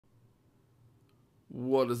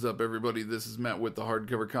What is up, everybody? This is Matt with the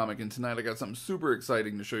Hardcover Comic, and tonight I got something super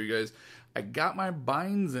exciting to show you guys. I got my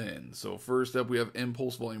binds in. So first up, we have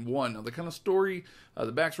Impulse Volume 1. Now, the kind of story,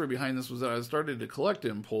 the backstory behind this was that I started to collect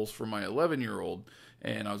Impulse for my 11-year-old,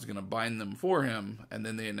 and I was going to bind them for him, and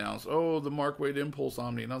then they announced, oh, the Mark Waid Impulse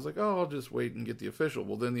Omni, and I was like, oh, I'll just wait and get the official.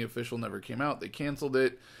 Well, then the official never came out. They canceled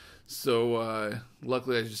it. So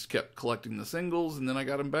luckily I just kept collecting the singles, and then I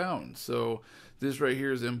got them bound. So this right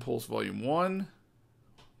here is Impulse Volume 1.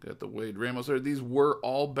 Got the Wade Ramos there. These were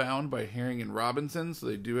all bound by Herring and Robinson, so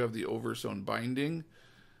they do have the oversewn binding.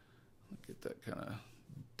 Get that kind of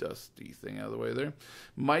dusty thing out of the way there.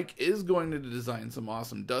 Mike is going to design some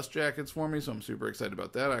awesome dust jackets for me, so I'm super excited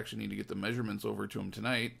about that. I actually need to get the measurements over to him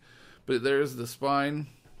tonight. But there's the spine.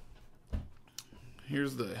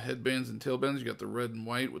 Here's the headbands and tailbands. You got the red and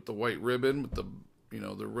white with the white ribbon with the,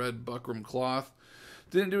 the red buckram cloth.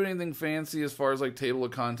 Didn't do anything fancy as far as like table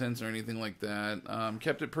of contents or anything like that.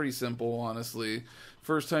 Kept it pretty simple, honestly.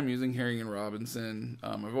 First time using Herring and Robinson.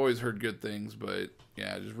 I've always heard good things, but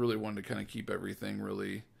yeah, I just really wanted to kind of keep everything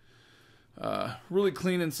really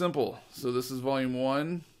clean and simple. So this is Volume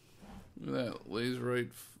 1. Look at that,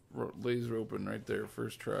 lays open right there,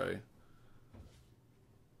 first try.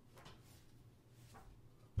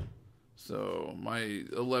 So my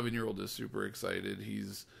 11-year-old is super excited.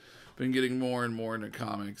 He's been getting more and more into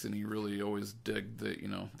comics, and he really always digged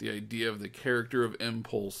the idea of the character of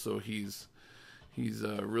Impulse. So he's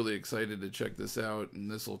really excited to check this out, and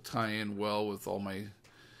this will tie in well with all my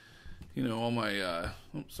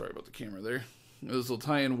sorry about the camera there. This will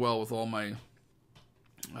tie in well with all my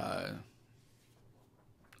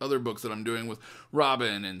other books that I'm doing with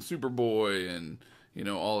Robin and Superboy and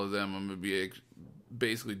all of them. I'm gonna be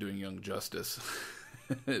basically doing Young Justice,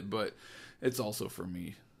 but it's also for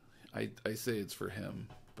me. I say it's for him,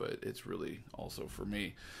 but it's really also for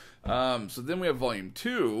me. So then we have Volume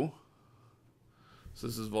 2. So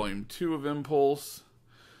this is Volume 2 of Impulse.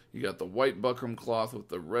 You got the white buckram cloth with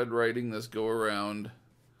the red writing, this go around.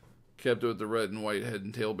 Kept it with the red and white head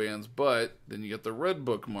and tail bands, but then you get the red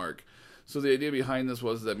bookmark. So the idea behind this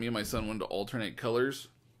was that me and my son wanted to alternate colors.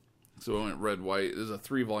 So I went red, white. This is a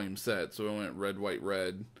 3-volume set, so I went red, white,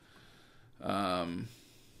 red.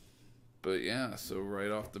 But yeah, so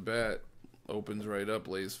right off the bat, opens right up,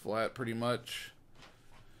 lays flat pretty much.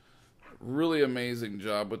 Really amazing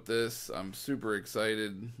job with this. I'm super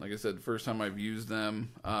excited. Like I said, first time I've used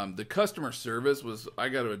them. The customer service was, I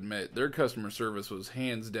got to admit, their customer service was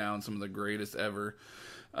hands down some of the greatest ever.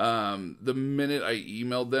 The minute I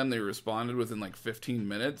emailed them, they responded within like 15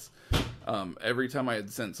 minutes. Every time I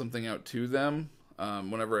had sent something out to them,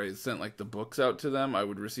 whenever I sent like the books out to them, I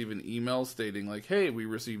would receive an email stating like, hey, we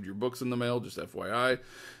received your books in the mail, just FYI.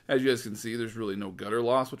 As you guys can see, there's really no gutter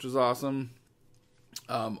loss, which is awesome.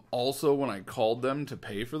 Also, when I called them to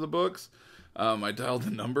pay for the books, I dialed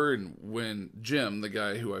the number, and when Jim, the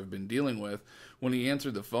guy who I've been dealing with, when he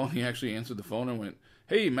answered the phone, he actually answered the phone and went,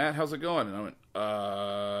 hey, Matt, how's it going? And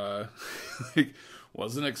I went,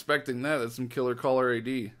 wasn't expecting that. That's some killer caller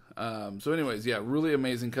ID. So anyways, yeah, really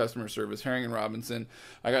amazing customer service. Herring and Robinson.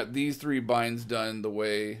 I got these 3 binds done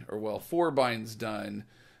 4 binds done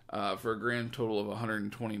for a grand total of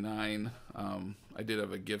 $129. I did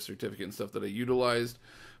have a gift certificate and stuff that I utilized,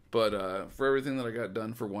 but for everything that I got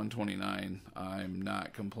done for $129, I'm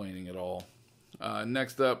not complaining at all.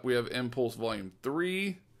 Next up, we have Impulse Volume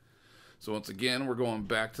 3. So once again, we're going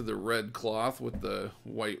back to the red cloth with the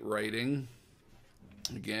white writing.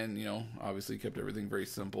 Again, obviously kept everything very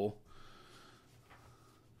simple.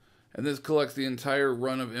 And this collects the entire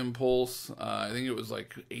run of Impulse. I think it was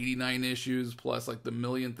like 89 issues plus like the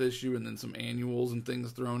 1,000,000th issue and then some annuals and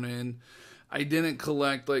things thrown in. I didn't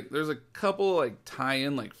collect, there's a couple like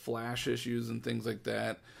tie-in like flash issues and things like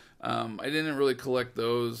that. I didn't really collect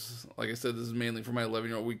those. Like I said, this is mainly for my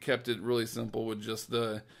 11-year-old. We kept it really simple with just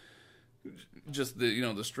the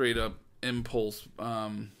the straight up Impulse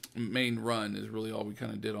main run is really all we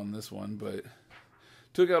kind of did on this one. But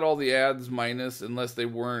took out all the ads minus, unless they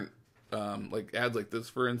weren't like ads like this,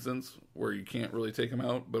 for instance, where you can't really take them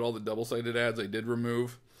out. But all the double-sided ads I did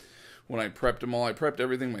remove when I prepped them all. I prepped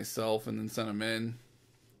everything myself and then sent them in.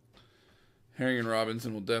 Herring and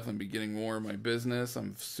Robinson will definitely be getting more of my business.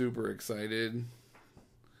 I'm super excited.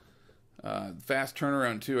 Fast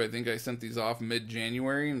turnaround too. I think I sent these off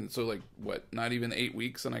mid-January, and so not even 8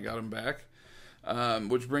 weeks, and I got them back.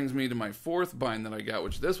 Which brings me to my 4th bind that I got,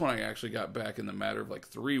 which this one I actually got back in the matter of like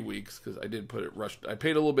 3 weeks, because I did put it rushed. I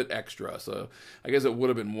paid a little bit extra, so I guess it would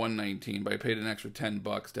have been $119, but I paid an extra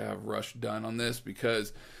 $10 to have rush done on this,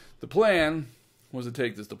 because the plan was to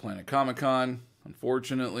take this to Planet Comic-Con.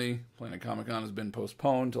 Unfortunately, Planet Comic-Con has been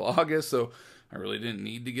postponed till August, so I really didn't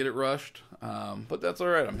need to get it rushed. But that's all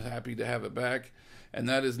right. I'm happy to have it back. And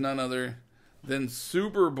that is none other than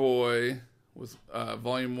Superboy with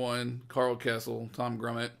Volume 1, Carl Kessel, Tom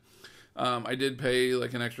Grummett. I did pay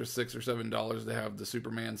like an extra $6 or $7 to have the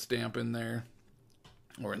Superman stamp in there,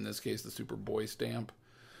 or in this case, the Superboy stamp.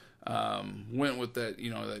 Went with that,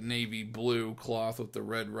 that navy blue cloth with the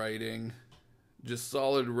red writing. Just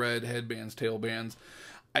solid red headbands, tailbands.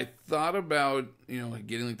 I thought about,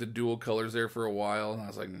 getting like the dual colors there for a while, and I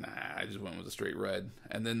was like, nah, I just went with the straight red.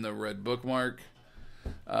 And then the red bookmark.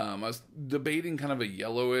 I was debating kind of a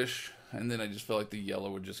yellowish, and then I just felt like the yellow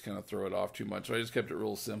would just kind of throw it off too much. So I just kept it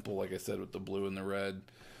real simple, like I said, with the blue and the red.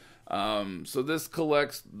 So this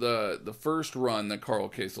collects the first run that Carl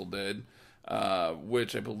Kessel did,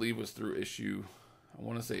 which I believe was through issue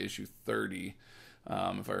 30.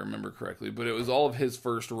 If I remember correctly, but it was all of his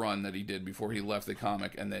first run that he did before he left the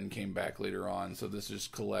comic and then came back later on. So this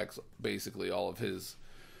just collects basically all of his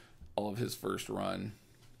first run.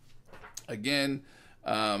 Again,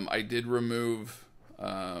 I did remove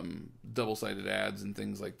double-sided ads and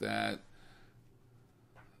things like that.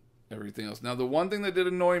 Everything else. Now, the one thing that did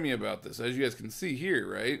annoy me about this, as you guys can see here,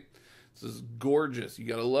 right? This is gorgeous. You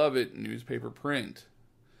gotta love it. Newspaper print.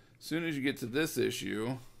 As soon as you get to this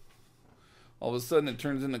issue, all of a sudden it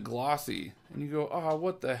turns into glossy. And you go, oh,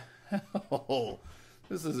 what the hell?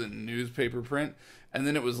 This isn't newspaper print. And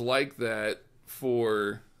then it was like that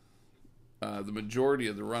for the majority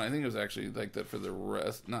of the run. I think it was actually like that for the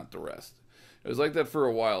rest. Not the rest. It was like that for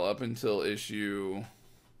a while up until issue...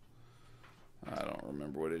 I don't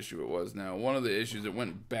remember what issue it was now. One of the issues, it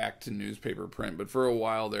went back to newspaper print. But for a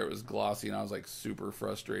while there, it was glossy. And I was like super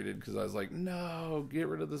frustrated because I was like, no, get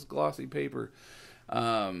rid of this glossy paper.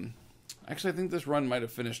 Actually, I think this run might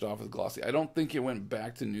have finished off with glossy. I don't think it went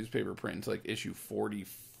back to newspaper print until like issue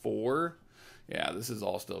 44. Yeah, this is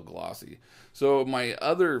all still glossy. So my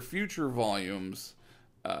other future volumes,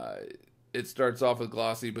 it starts off with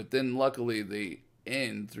glossy, but then luckily they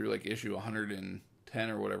end through like issue 110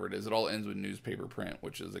 or whatever it is. It all ends with newspaper print,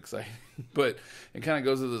 which is exciting. But it kind of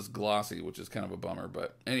goes to this glossy, which is kind of a bummer.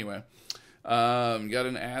 But anyway, got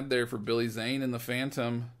an ad there for Billy Zane and the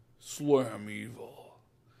Phantom. Slam Evil.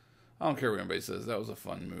 I don't care what anybody says. That was a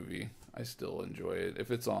fun movie. I still enjoy it. If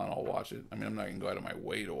it's on, I'll watch it. I mean, I'm not going to go out of my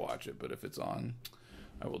way to watch it, but if it's on,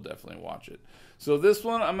 I will definitely watch it. So this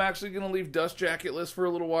one, I'm actually going to leave Dust Jacketless for a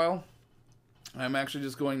little while. I'm actually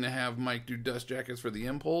just going to have Mike do Dust Jackets for the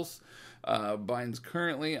Impulse binds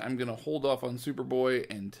currently. I'm going to hold off on Superboy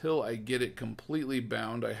until I get it completely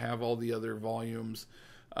bound. I have all the other volumes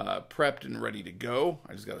prepped and ready to go.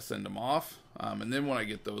 I just got to send them off. And then when I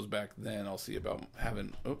get those back, then I'll see about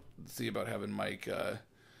having Mike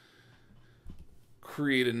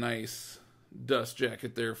create a nice dust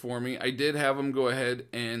jacket there for me. I did have him go ahead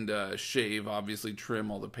and shave, obviously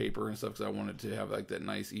trim all the paper and stuff because I wanted to have like that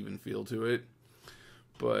nice even feel to it.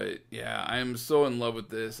 But yeah, I'm so in love with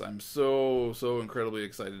this. I'm so incredibly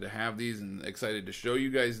excited to have these and excited to show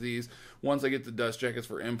you guys these. Once I get the dust jackets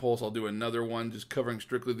for Impulse, I'll do another one just covering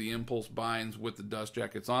strictly the Impulse binds with the dust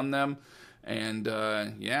jackets on them. And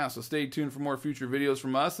yeah, so stay tuned for more future videos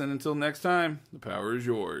from us. And until next time, the power is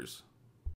yours.